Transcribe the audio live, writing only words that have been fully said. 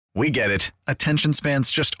We get it. Attention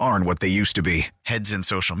spans just aren't what they used to be. Heads in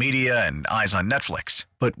social media and eyes on Netflix.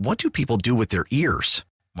 But what do people do with their ears?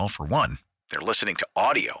 Well, for one, they're listening to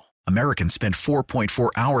audio. Americans spend 4.4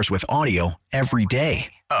 hours with audio every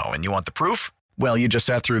day. Oh, and you want the proof? Well, you just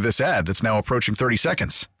sat through this ad that's now approaching 30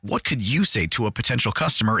 seconds. What could you say to a potential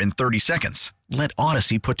customer in 30 seconds? Let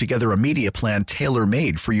Odyssey put together a media plan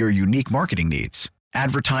tailor-made for your unique marketing needs.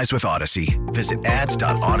 Advertise with Odyssey. Visit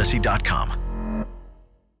ads.odyssey.com.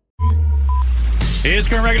 His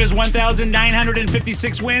current record is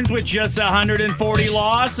 1,956 wins with just 140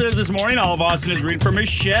 losses. This morning, all of Austin is rooting for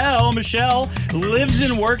Michelle. Michelle lives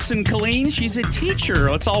and works in Killeen. She's a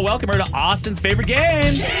teacher. Let's all welcome her to Austin's favorite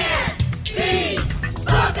game. Dance, Beats,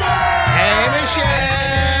 Booker! Hey,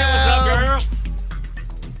 Michelle! What's up, girl?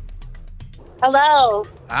 Hello.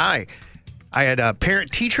 Hi. I had a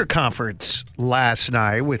parent-teacher conference last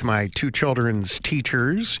night with my two children's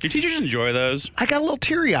teachers. Do teachers enjoy those? I got a little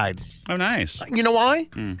teary-eyed. Oh, nice. You know why?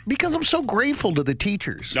 Because I'm so grateful to the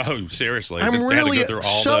teachers. Oh, seriously. I'm They had to really go through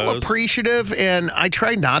all so those. appreciative, and I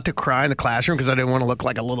tried not to cry in the classroom because I didn't want to look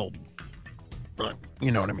like a little,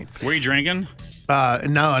 you know what I mean. Were you drinking? No,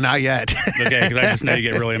 not yet. Okay, because I just know you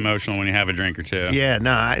get really emotional when you have a drink or two. Yeah,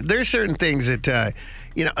 no, there's certain things that,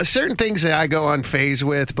 certain things that I go unfazed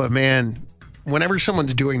with, but man, whenever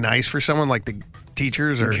someone's doing nice for someone, like the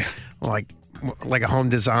teachers or like a home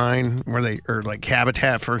design where they, or like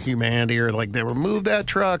Habitat for Humanity, or like they remove that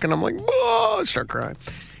truck and I'm like, whoa, I start crying.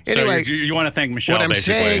 Anyway, so you want to thank Michelle, what I'm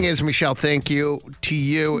basically. saying is, Michelle, thank you to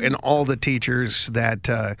you and all the teachers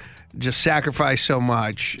that just sacrifice so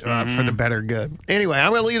much for the better good. Anyway,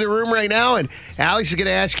 I'm going to leave the room right now, and Alex is going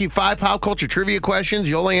to ask you 5 pop culture trivia questions.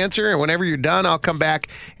 You'll answer, and whenever you're done, I'll come back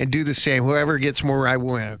and do the same. Whoever gets more right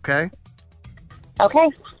will win, okay? Okay. All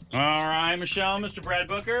right, Michelle. Mr. Brad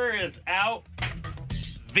Booker is out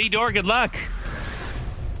the door. Good luck.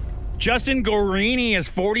 Justin Guarini is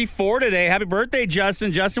 44 today. Happy birthday,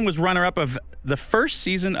 Justin. Justin was runner-up of the first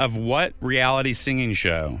season of what reality singing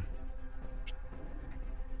show?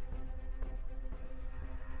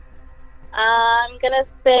 I'm going to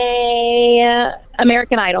say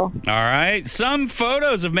American Idol. All right. Some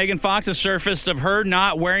photos of Megan Fox have surfaced of her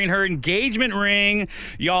not wearing her engagement ring.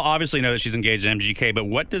 Y'all obviously know that she's engaged to MGK, but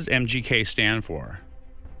what does MGK stand for?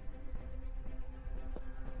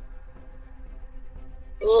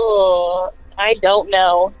 Ooh, I don't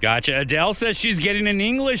know. Gotcha. Adele says she's getting an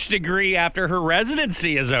English degree after her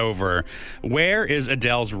residency is over. Where is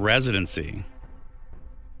Adele's residency?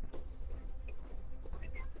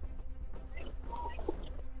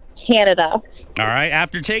 Canada. All right.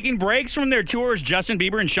 After taking breaks from their tours, Justin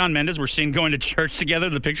Bieber and Shawn Mendes were seen going to church together.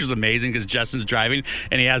 The picture's amazing because Justin's driving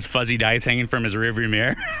and he has fuzzy dice hanging from his rearview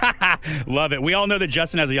mirror. Love it. We all know that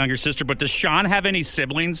Justin has a younger sister, but does Shawn have any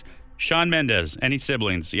siblings? Shawn Mendes, any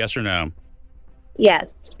siblings? Yes or no? Yes.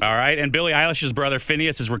 All right. And Billie Eilish's brother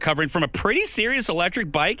Phineas is recovering from a pretty serious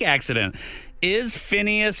electric bike accident. Is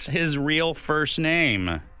Phineas his real first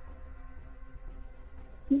name?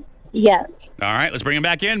 Yes. All right, let's bring him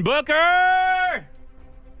back in. Booker!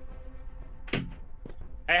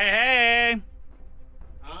 Hey.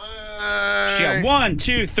 She got 1,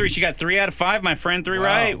 2, 3. She got 3 out of 5, my friend. 3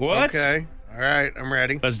 right. What? Okay. All right, I'm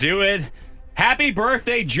ready. Let's do it. Happy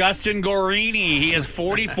birthday, Justin Guarini. He is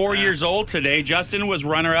 44 years old today. Justin was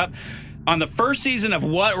runner-up on the first season of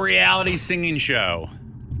what reality singing show?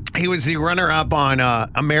 He was the runner-up on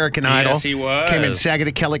American Idol. Yes, he was. Came in second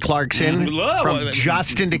to Kelly Clarkson. From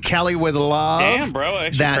Justin to Kelly with Love. Damn, bro.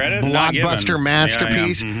 Extra that credit. Not given. blockbuster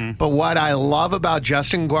masterpiece. Yeah. But what I love about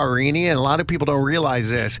Justin Guarini, and a lot of people don't realize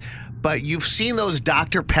this, but you've seen those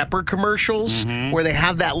Dr. Pepper commercials where they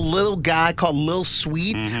have that little guy called Lil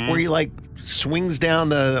Sweet, where he like swings down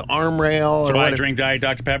the arm rail. That's or why I whatever. drink Diet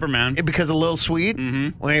Dr. Pepper, man. Because of Lil Sweet?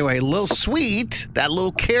 Well, anyway, Lil Sweet, that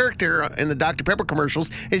little character in the Dr. Pepper commercials,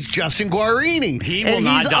 is Justin Guarini. He will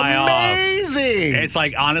not die off. Amazing. It's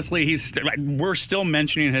like, honestly, we're still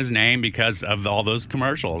mentioning his name because of all those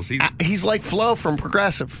commercials. He's like Flo from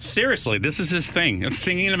Progressive. Seriously, this is his thing.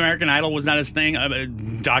 Singing American Idol was not his thing.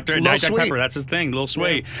 Dr. Pepper, that's his thing. Lil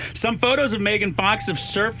Sweet. Yeah. Some photos of Megan Fox have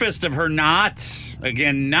surfaced of her not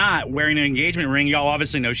wearing an engagement ring. Y'all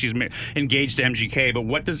obviously know she's engaged to MGK, but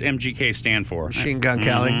what does MGK stand for? Machine Gun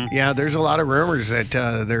Kelly. Yeah, there's a lot of rumors that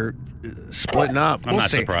they're splitting up. I'm not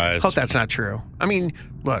surprised. Hope that's not true. I mean,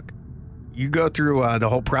 look, you go through the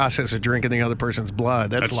whole process of drinking the other person's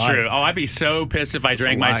blood. That's life. True. Oh, I'd be so pissed if I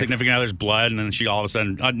drank my significant other's blood and then she all of a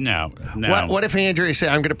sudden, no. What if Andrea said,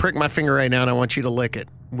 I'm going to prick my finger right now and I want you to lick it?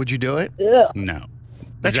 Would you do it? Ugh. No.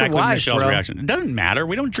 That's exactly your wife, Michelle's bro. reaction. It doesn't matter.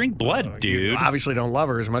 We don't drink blood, dude. You obviously don't love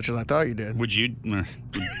her as much as I thought you did. Would you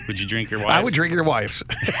drink your wife? I would drink your wife's.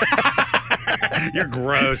 You're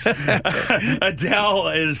gross.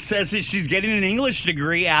 Adele says she's getting an English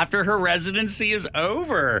degree after her residency is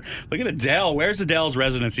over. Look at Adele. Where's Adele's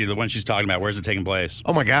residency? The one she's talking about. Where's it taking place?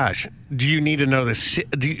 Oh my gosh! Do you need to know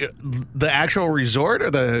the actual resort or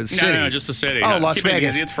the city? No, just the city. Oh, No, Las keep it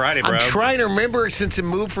Vegas. easy. It's Friday, bro. I'm trying to remember since it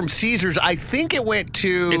moved from Caesars. I think it went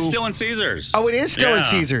to. It's still in Caesars. Oh, it is still in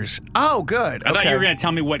Yeah. Caesars. Oh, good. I thought you were going to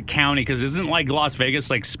tell me what county, because isn't like Las Vegas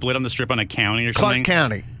like split on the strip on a county or something? Clark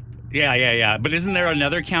County. Yeah. But isn't there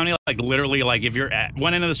another county? Like literally, like if you're at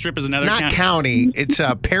one end of the strip is another Not county. It's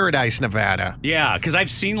Paradise, Nevada. Yeah, because I've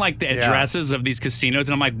seen like the addresses of these casinos,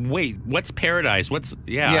 and I'm like, wait, what's Paradise? What's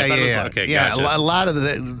I thought it was, okay, gotcha. A lot of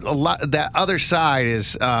that other side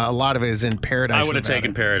is a lot of it is in Paradise. I would have Nevada.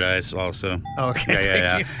 taken Paradise also. Okay.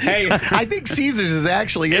 Yeah. Hey, I think Caesars is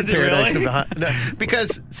actually in Is it Paradise, really? Nevada, No,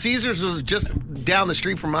 because Caesars was just down the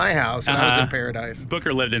street from my house, and I was in Paradise.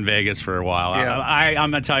 Booker lived in Vegas for a while. Yeah.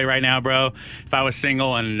 I'm gonna tell you right now, bro. If I was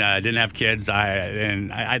single and didn't have kids,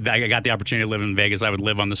 I got the opportunity to live in Vegas, I would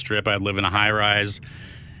live on the strip. I'd live in a high rise.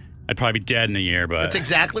 I'd probably be dead in a year, but That's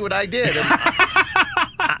exactly what I did.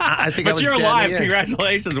 I think I but was you're dead in a alive. year.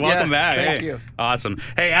 Congratulations. Welcome back. thank Hey. you. Awesome.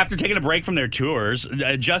 Hey, after taking a break from their tours,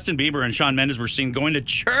 Justin Bieber and Shawn Mendes were seen going to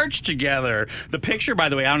church together. The picture, by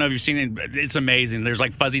the way, I don't know if you've seen it. It's amazing. There's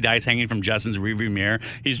like fuzzy dice hanging from Justin's rearview mirror.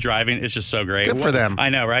 He's driving. It's just so great. Good for them. I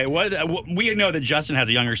know, right? We know that Justin has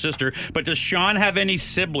a younger sister, but does Shawn have any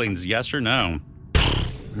siblings? Yes or no?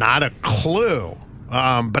 Not a clue.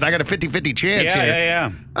 But I got a 50-50 chance here.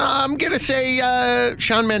 Yeah. I'm going to say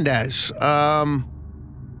Shawn Mendes.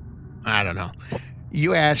 I don't know.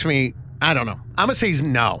 You asked me. I don't know. I'm going to say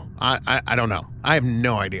no. I don't know. I have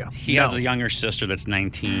no idea. He has a younger sister that's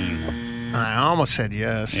 19. I almost said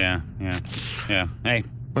yes. Yeah. Hey.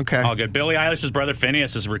 Okay. All good. Billie Eilish's brother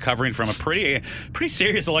Phineas is recovering from a pretty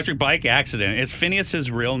serious electric bike accident. Is Phineas his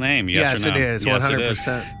real name? Yes or no? it is. Yes, 100%. it is.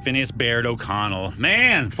 Phineas Baird O'Connell.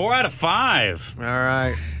 Man, 4 out of 5. All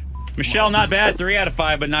right. Michelle, not bad. 3 out of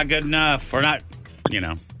 5, but not good enough. Or not,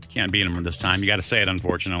 can't beat him this time. You got to say it,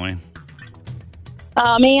 unfortunately.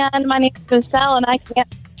 Oh, man, my name's Michelle, and I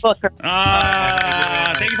can't book her.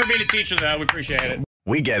 Thank you for being a teacher, though. We appreciate it.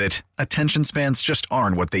 We get it. Attention spans just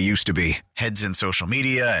aren't what they used to be. Heads in social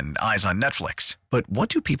media and eyes on Netflix. But what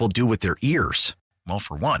do people do with their ears? Well,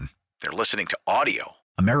 for one, they're listening to audio.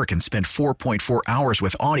 Americans spend 4.4 hours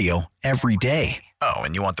with audio every day. Oh,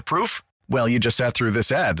 and you want the proof? Well, you just sat through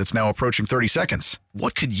this ad that's now approaching 30 seconds.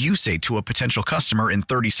 What could you say to a potential customer in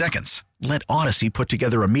 30 seconds? Let Odyssey put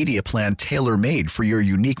together a media plan tailor-made for your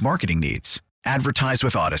unique marketing needs. Advertise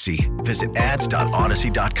with Odyssey. Visit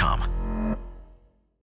ads.odyssey.com.